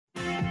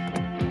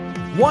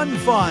One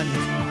fund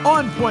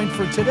on point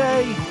for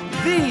today,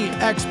 the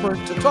expert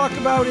to talk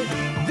about it.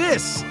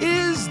 This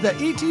is the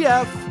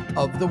ETF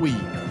of the week.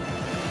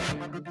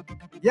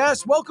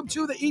 Yes, welcome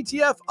to the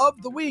ETF of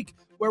the week,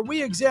 where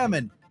we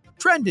examine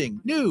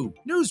trending, new,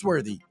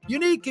 newsworthy,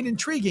 unique, and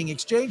intriguing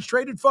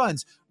exchange-traded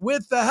funds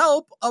with the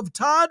help of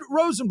Todd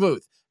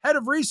Rosenbluth, head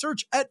of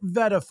research at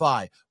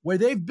Verify, where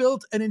they've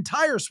built an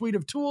entire suite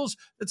of tools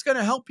that's going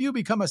to help you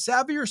become a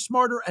savvier,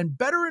 smarter, and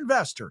better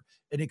investor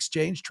in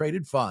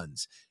exchange-traded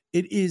funds.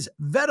 It is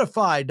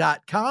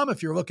verify.com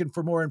if you're looking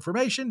for more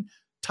information.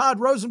 Todd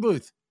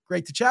Rosenbluth,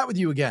 great to chat with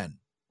you again.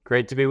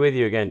 Great to be with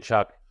you again,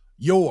 Chuck.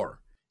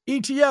 Your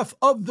ETF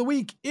of the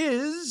week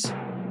is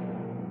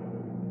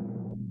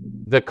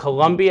the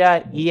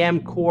Columbia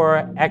EM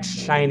Core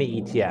ex-China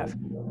ETF,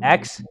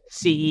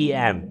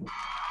 XCEM.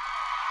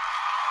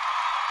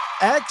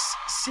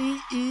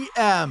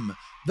 XCEM,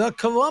 the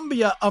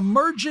Columbia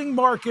Emerging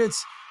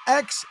Markets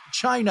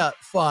ex-China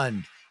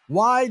Fund.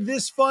 Why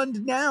this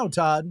fund now,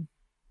 Todd?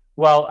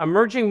 Well,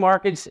 emerging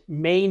markets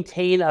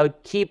maintain a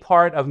key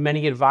part of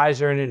many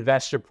advisor and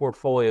investor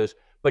portfolios,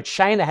 but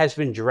China has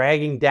been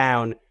dragging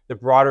down the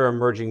broader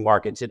emerging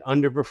markets. It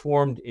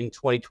underperformed in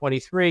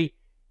 2023.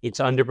 It's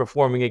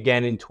underperforming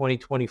again in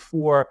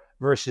 2024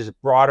 versus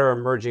broader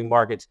emerging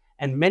markets.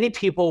 And many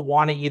people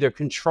want to either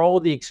control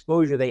the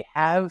exposure they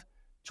have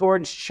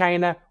towards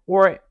China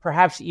or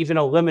perhaps even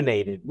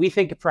eliminate it. We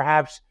think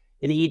perhaps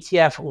an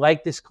ETF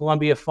like this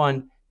Columbia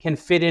Fund can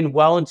fit in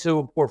well into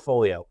a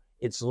portfolio.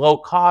 It's low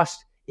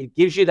cost. It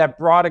gives you that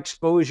broad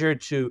exposure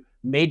to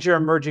major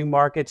emerging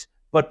markets,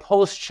 but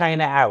pulls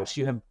China out. So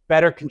you have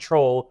better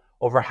control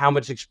over how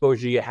much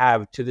exposure you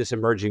have to this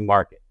emerging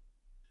market.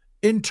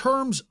 In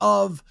terms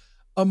of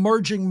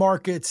emerging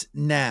markets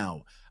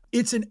now,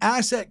 it's an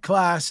asset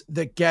class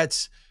that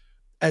gets,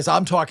 as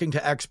I'm talking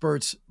to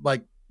experts,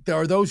 like there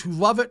are those who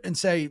love it and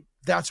say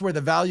that's where the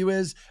value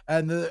is.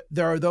 And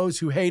there are those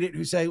who hate it,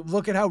 who say,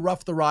 look at how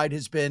rough the ride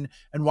has been.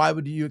 And why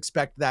would you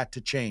expect that to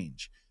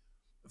change?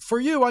 For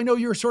you, I know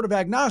you're sort of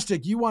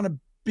agnostic. You want to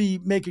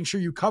be making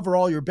sure you cover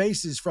all your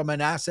bases from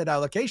an asset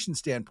allocation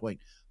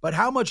standpoint. But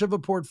how much of a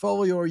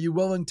portfolio are you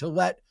willing to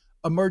let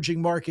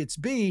emerging markets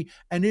be?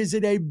 And is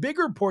it a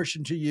bigger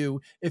portion to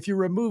you if you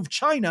remove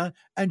China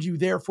and you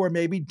therefore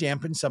maybe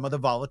dampen some of the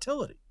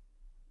volatility?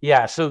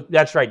 Yeah, so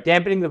that's right.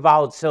 Dampening the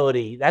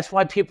volatility. That's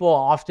why people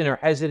often are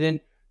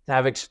hesitant to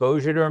have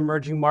exposure to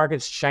emerging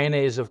markets. China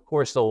is, of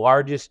course, the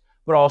largest,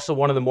 but also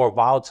one of the more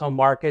volatile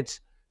markets.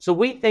 So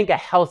we think a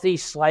healthy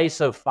slice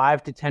of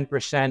 5 to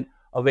 10%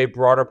 of a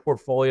broader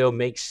portfolio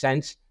makes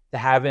sense to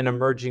have in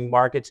emerging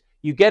markets.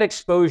 You get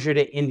exposure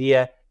to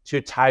India,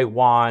 to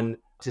Taiwan,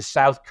 to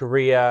South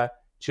Korea,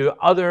 to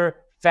other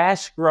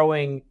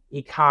fast-growing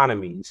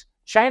economies,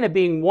 China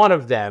being one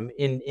of them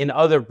in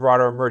other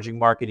broader emerging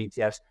market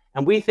ETFs.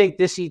 And we think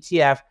this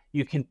ETF,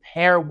 you can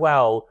pair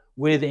well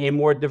with a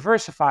more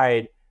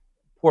diversified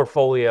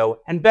portfolio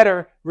and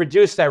better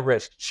reduce that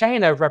risk.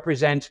 China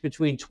represents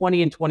between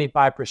 20 and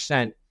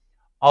 25%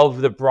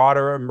 of the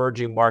broader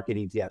emerging market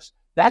ETFs.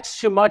 That's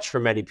too much for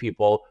many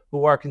people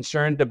who are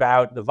concerned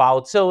about the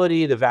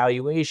volatility, the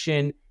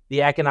valuation,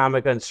 the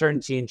economic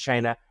uncertainty in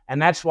China. And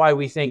that's why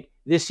we think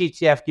this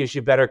ETF gives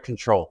you better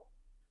control.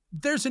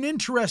 There's an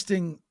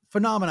interesting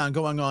phenomenon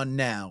going on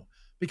now,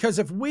 because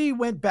if we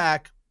went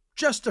back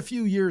just a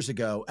few years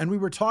ago and we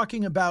were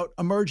talking about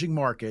emerging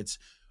markets,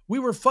 we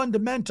were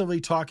fundamentally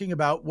talking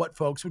about what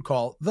folks would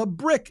call the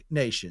BRIC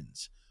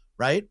nations,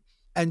 right?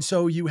 And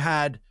so you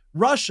had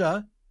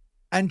Russia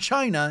and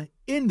China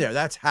in there.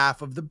 That's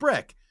half of the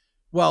BRIC.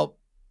 Well,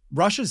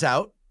 Russia's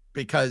out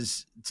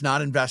because it's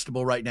not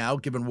investable right now,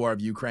 given war of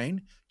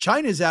Ukraine.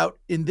 China's out,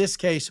 in this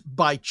case,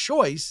 by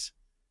choice.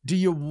 Do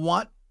you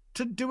want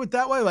to do it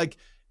that way? Like,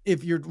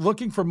 if you're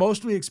looking for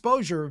mostly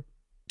exposure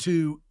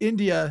to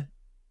India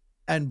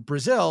and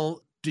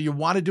Brazil, do you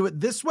want to do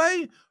it this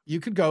way? You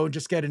could go and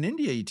just get an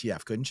India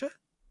ETF, couldn't you?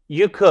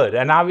 You could.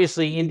 And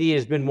obviously, India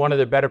has been one of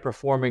the better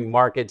performing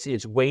markets.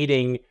 Its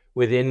weighting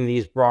within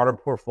these broader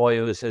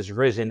portfolios has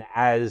risen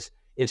as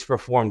it's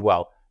performed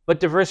well. But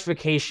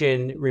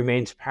diversification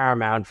remains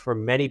paramount for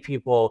many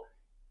people,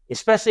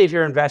 especially if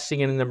you're investing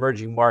in an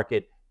emerging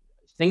market.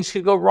 Things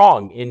could go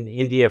wrong in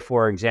India,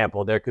 for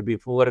example. There could be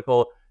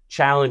political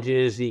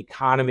challenges. The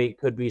economy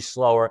could be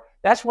slower.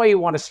 That's why you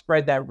want to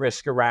spread that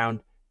risk around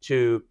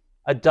to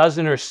a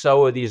dozen or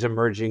so of these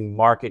emerging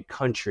market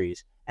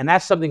countries. And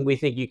that's something we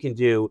think you can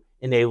do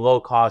in a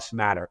low-cost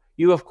manner.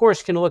 You, of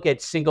course, can look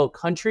at single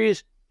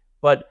countries,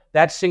 but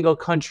that single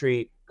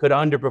country could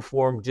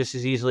underperform just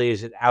as easily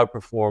as it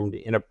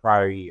outperformed in a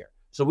prior year.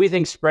 So we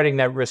think spreading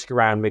that risk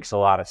around makes a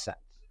lot of sense.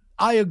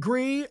 I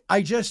agree.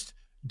 I just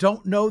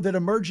don't know that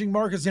emerging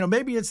markets,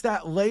 maybe it's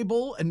that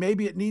label and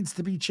maybe it needs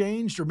to be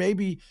changed, or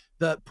maybe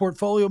the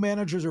portfolio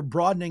managers are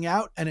broadening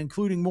out and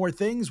including more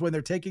things when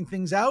they're taking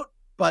things out.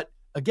 But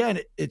again,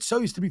 it so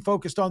used to be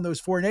focused on those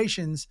four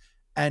nations,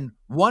 and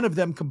one of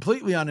them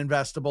completely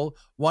uninvestable.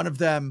 One of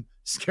them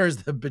scares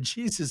the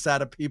bejesus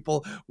out of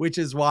people, which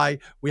is why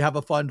we have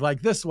a fund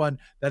like this one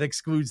that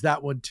excludes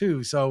that one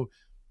too. So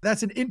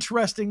That's an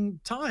interesting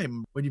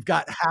time when you've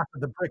got half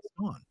of the bricks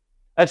gone.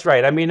 That's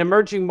right. I mean,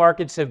 emerging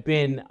markets have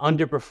been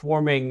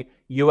underperforming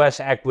US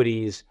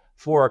equities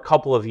for a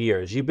couple of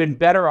years. You've been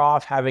better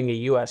off having a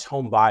US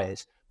home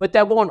bias, but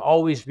that won't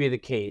always be the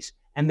case.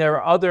 And there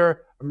are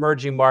other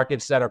emerging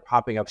markets that are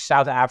popping up.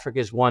 South Africa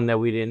is one that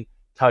we didn't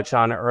touch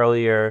on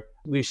earlier.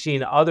 We've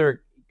seen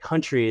other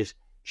countries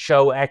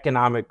show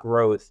economic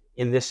growth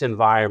in this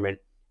environment.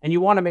 And you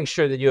want to make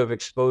sure that you have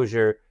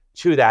exposure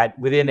to that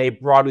within a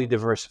broadly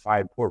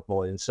diversified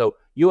portfolio. And so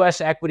US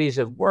equities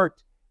have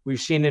worked.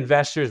 We've seen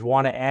investors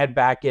want to add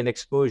back in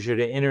exposure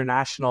to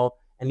international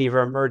and even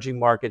emerging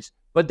markets,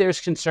 but there's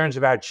concerns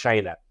about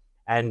China.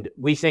 And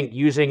we think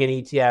using an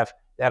ETF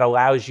that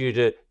allows you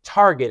to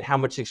target how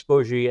much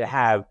exposure you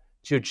have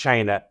to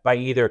China by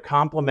either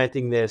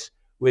complementing this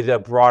with a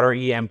broader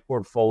EM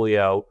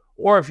portfolio,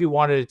 or if you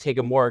wanted to take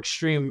a more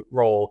extreme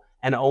role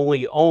and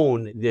only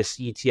own this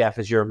ETF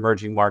as your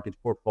emerging markets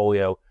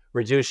portfolio,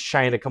 reduce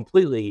China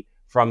completely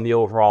from the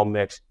overall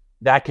mix,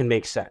 that can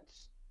make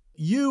sense.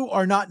 You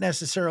are not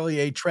necessarily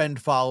a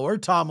trend follower.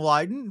 Tom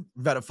Lydon,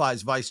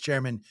 VettaFi's vice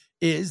chairman,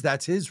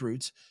 that's his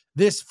roots.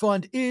 This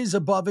fund is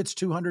above its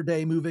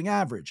 200-day moving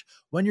average.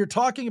 When you're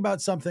talking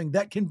about something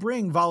that can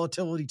bring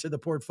volatility to the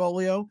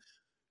portfolio,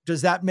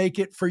 does that make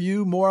it for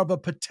you more of a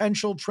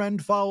potential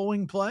trend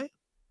following play?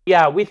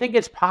 Yeah, we think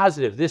it's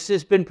positive. This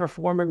has been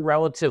performing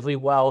relatively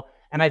well.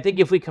 And I think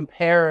if we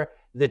compare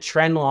the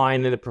trend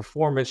line and the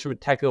performance from a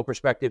technical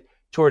perspective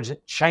towards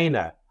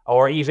China,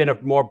 or even a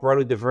more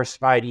broadly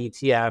diversified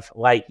ETF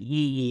like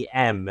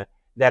XCEM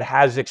that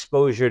has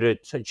exposure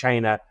to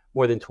China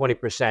more than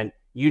 20%,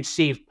 you'd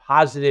see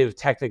positive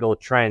technical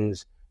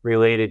trends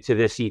related to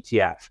this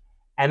ETF.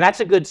 And that's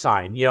a good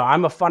sign. You know,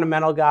 I'm a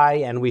fundamental guy,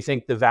 and we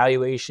think the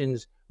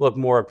valuations look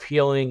more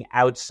appealing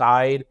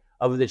outside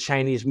of the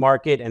Chinese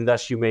market, and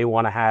thus you may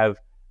want to have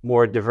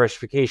more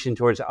diversification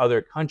towards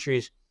other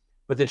countries.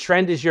 But the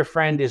trend is your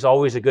friend is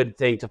always a good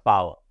thing to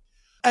follow.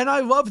 And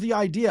I love the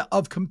idea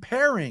of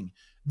comparing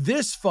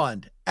this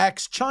fund,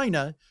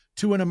 ex-China,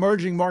 to an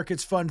emerging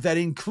markets fund that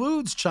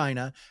includes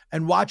China,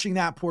 and watching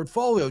that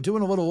portfolio,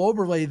 doing a little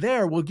overlay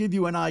there will give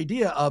you an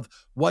idea of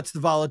what's the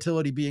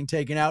volatility being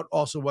taken out,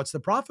 also what's the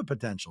profit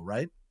potential,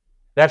 right?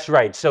 That's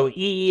right. So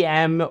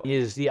EEM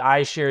is the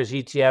iShares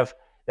ETF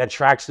that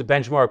tracks the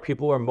benchmark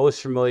people are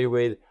most familiar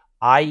with.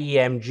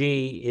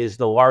 IEMG is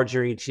the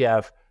larger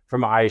ETF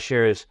from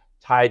iShares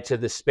tied to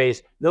the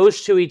space.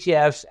 Those two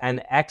ETFs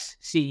and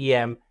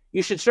XCEM,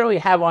 you should certainly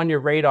have on your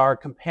radar,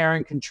 compare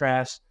and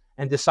contrast,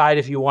 and decide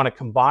if you want to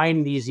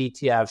combine these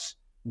ETFs,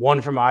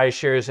 one from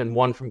iShares and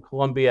one from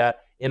Columbia,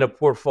 in a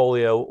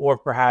portfolio, or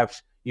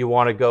perhaps you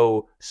want to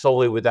go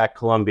solely with that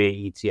Columbia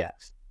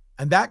ETF.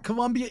 And that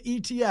Columbia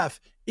ETF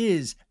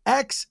is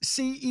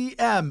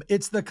XCEM.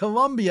 It's the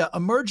Columbia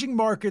Emerging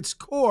Markets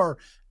Core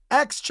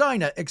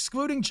ex-China,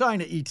 excluding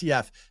China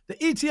ETF. The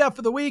ETF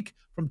of the week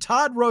from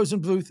Todd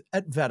Rosenbluth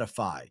at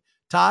VettaFi.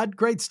 Todd,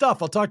 great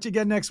stuff. I'll talk to you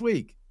again next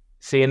week.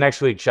 See you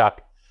next week,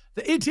 Chuck.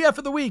 The ETF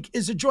of the week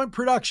is a joint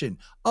production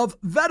of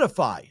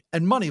VettaFi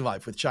and Money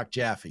Life with Chuck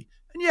Jaffe.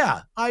 And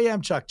yeah, I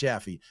am Chuck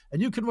Jaffe.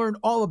 And you can learn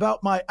all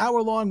about my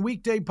hour-long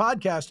weekday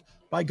podcast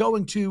by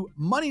going to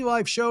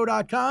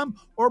moneylifeshow.com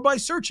or by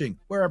searching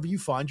wherever you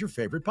find your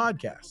favorite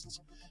podcasts.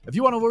 If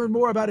you want to learn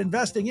more about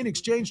investing in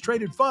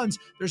exchange-traded funds,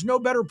 there's no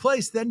better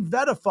place than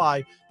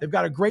VettaFi. They've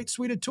got a great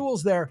suite of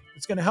tools there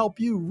that's going to help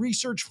you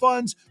research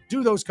funds,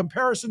 do those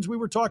comparisons we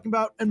were talking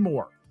about, and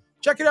more.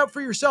 Check it out for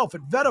yourself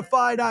at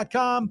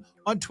VettaFi.com,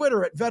 on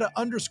Twitter at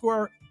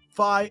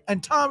Vetta_Fi,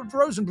 and Tom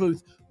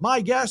Rosenbluth, my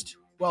guest,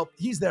 well,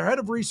 he's their head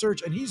of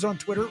research, and he's on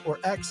Twitter or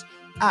X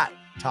at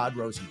Todd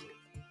Rosenbluth.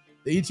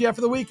 The ETF of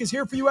the week is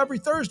here for you every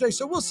Thursday,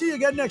 so we'll see you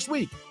again next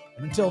week.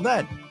 And until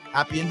then,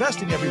 happy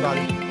investing,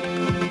 everybody.